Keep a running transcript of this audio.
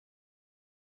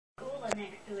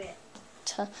next to it.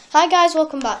 Hi guys,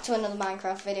 welcome back to another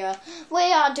Minecraft video.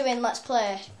 We are doing Let's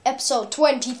Play episode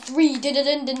 23. Dun,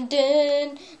 dun, dun,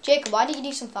 dun. Jacob, why did you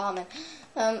do some farming?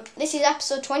 This is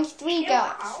episode 23,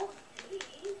 guys.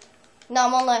 No,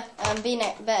 I'm only being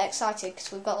a bit excited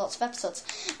because we've got lots of episodes.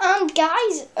 And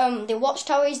guys, the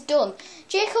watchtower is done.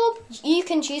 Jacob, you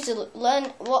can choose to learn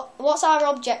what's our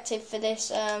objective for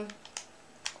this.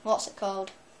 What's it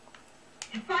called?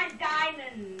 To find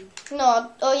diamonds.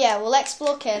 No, oh yeah, we'll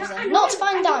explore caves then. Not to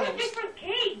find diamonds. I know a different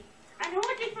cave. I know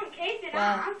a different cave than Where?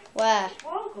 ours. Where? It's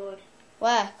all good.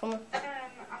 Where? Come on.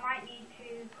 I might need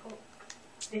to cook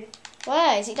this.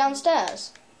 Where? Is it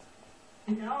downstairs?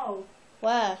 No.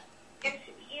 Where?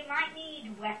 You might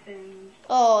need weapons.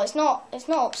 Oh, it's not. It's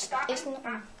not. It's not.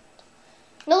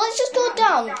 No, let's just go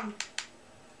down.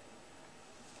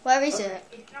 Where is it?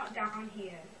 It's not down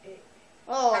here.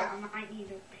 Oh. I might need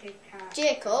a pickaxe.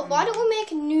 Jacob, why don't we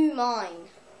make a new mine?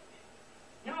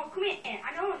 No, come here.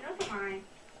 I know another mine.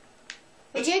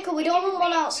 But Jacob, we don't want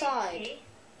one outside.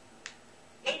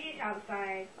 It is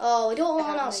outside. Oh, we don't want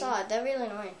one outside. They're really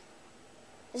annoying.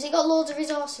 Has it got loads of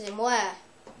resources in? Where?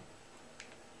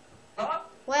 Oh.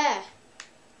 Where?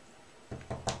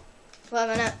 Wait a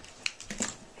minute.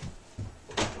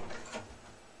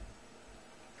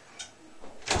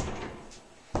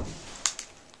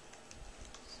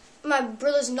 My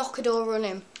brother's knocker door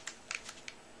running.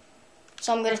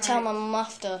 So I'm going to tell my mum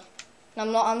after. And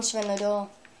I'm not answering the door.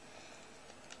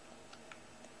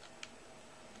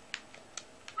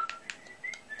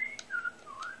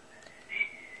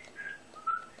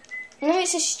 No,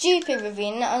 it's a stupid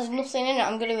ravine that has nothing in it.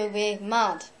 I'm going to be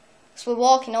mad. Because we're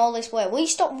walking all this way. Will you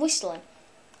stop whistling?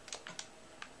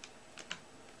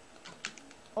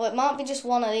 Oh, it might be just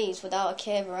one of these without a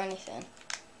cave or anything.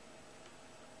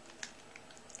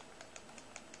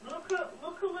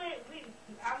 Look away.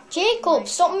 Jacob,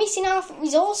 stop missing out on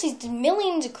resources. There's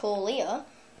millions of coal here.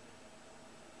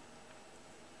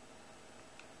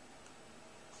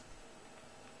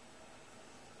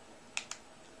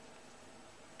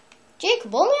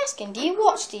 Jacob, only asking, do you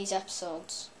watch these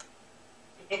episodes?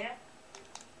 Yeah.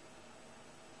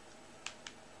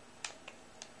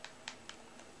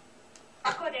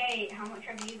 I've got 8. How much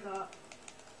have you got?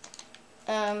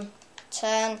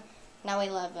 10, now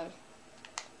 11.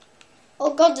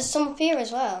 Oh God, there's some up here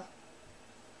as well.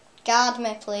 Guard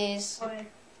me, please.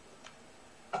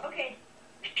 Okay.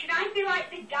 Can I be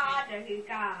like the guarder who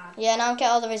guards? Yeah, now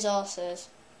get all the resources.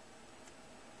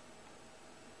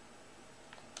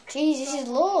 Jeez, this is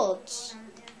loads.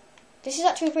 This is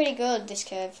actually pretty good, this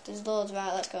cave. There's loads.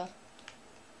 Right, let's go.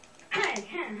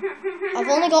 I've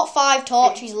only got 5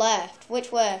 torches left.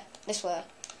 Which way? This way.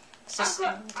 I've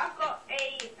got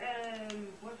a,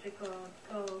 what's it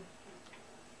called?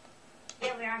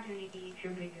 Yeah, we are doing a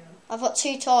YouTube video. I've got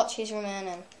 2 torches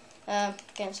remaining.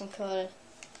 Getting some code.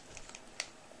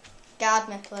 Guard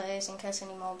me, please, in case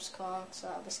any mobs come, so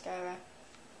that'll be scary.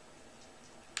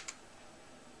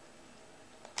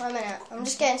 Wait a minute, I'm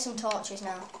just getting some torches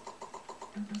now.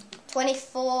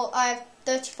 24, I have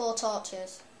 34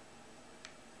 torches.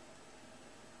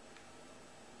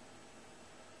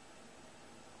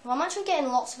 Well, I'm actually getting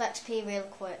lots of XP real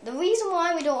quick. The reason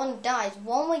why we don't want to die is,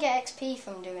 one, we get XP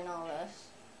from doing all this.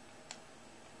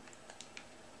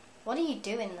 What are you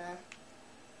doing there?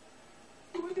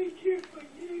 What are you for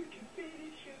you to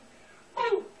finish it?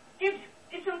 Oh! Dibs,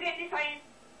 I'm getting this iron.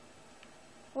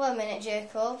 Wait a minute,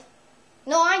 Jacob.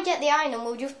 No, I get the iron and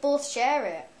we'll just both share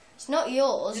it. It's not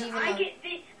yours, No, even I though... get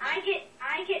the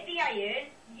iron,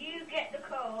 you get the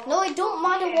coal. No, it don't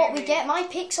matter what we get. My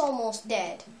pick's almost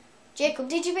dead. Jacob,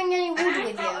 did you bring any wood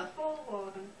with you?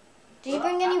 Did you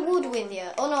bring any wood with you?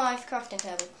 Oh no, I have a crafting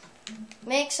table.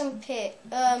 Make some pick.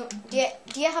 Do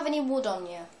you have any wood on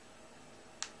you?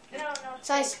 No.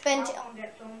 So I spent it.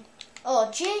 Oh,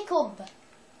 Jacob!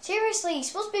 Seriously, you're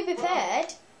supposed to be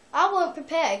prepared. I weren't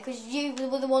prepared because you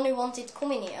were the one who wanted to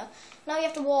come in here. Now you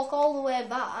have to walk all the way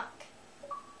back.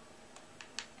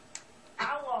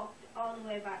 I'll walk all the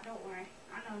way back, don't worry.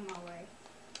 I know my way.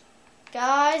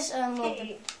 Guys,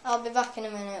 I'll be back in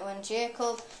a minute when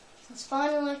Jacob has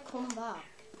finally come back.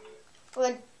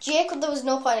 Well, Jacob, there was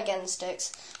no point in getting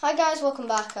sticks. Hi guys, welcome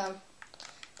back. There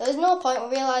was no point,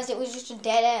 we realised it was just a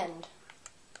dead end.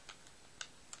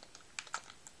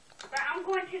 Right, I'm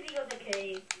going to the other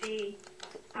cave.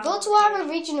 Go to our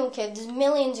original cave, there's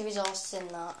millions of resources in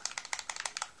that.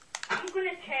 I'm going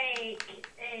to take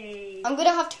a... I'm going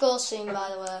to have to go soon,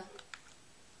 by the way.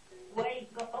 Where you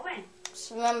going?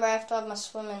 So remember, I have to have my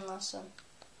swimming lesson.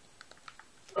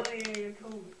 Oh yeah, you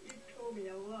told me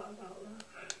a lot about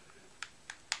that.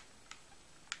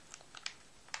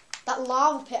 That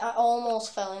lava pit, I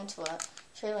almost fell into it.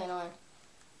 It's really annoying.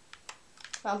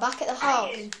 Right, I'm back at the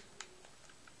house. Iron.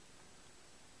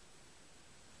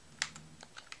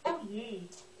 Oh yeah.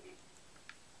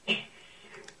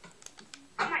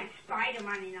 I'm like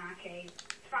Spider-Man in arcade,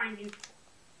 finding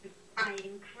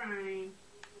crime.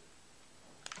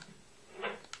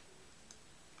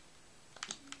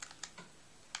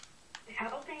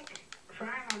 Helping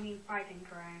crime, I mean fighting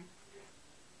crime.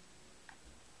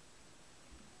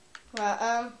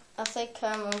 Right, I think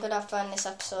I'm gonna have to end this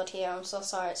episode here. I'm so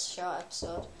sorry, it's a short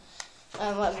episode. Wait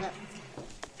a minute.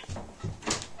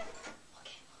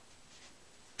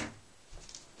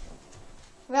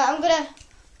 Right,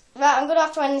 I'm gonna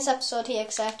have to end this episode here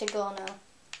because I have to go now.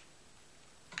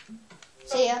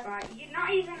 See ya. Right, you're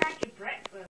not even at your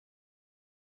breakfast.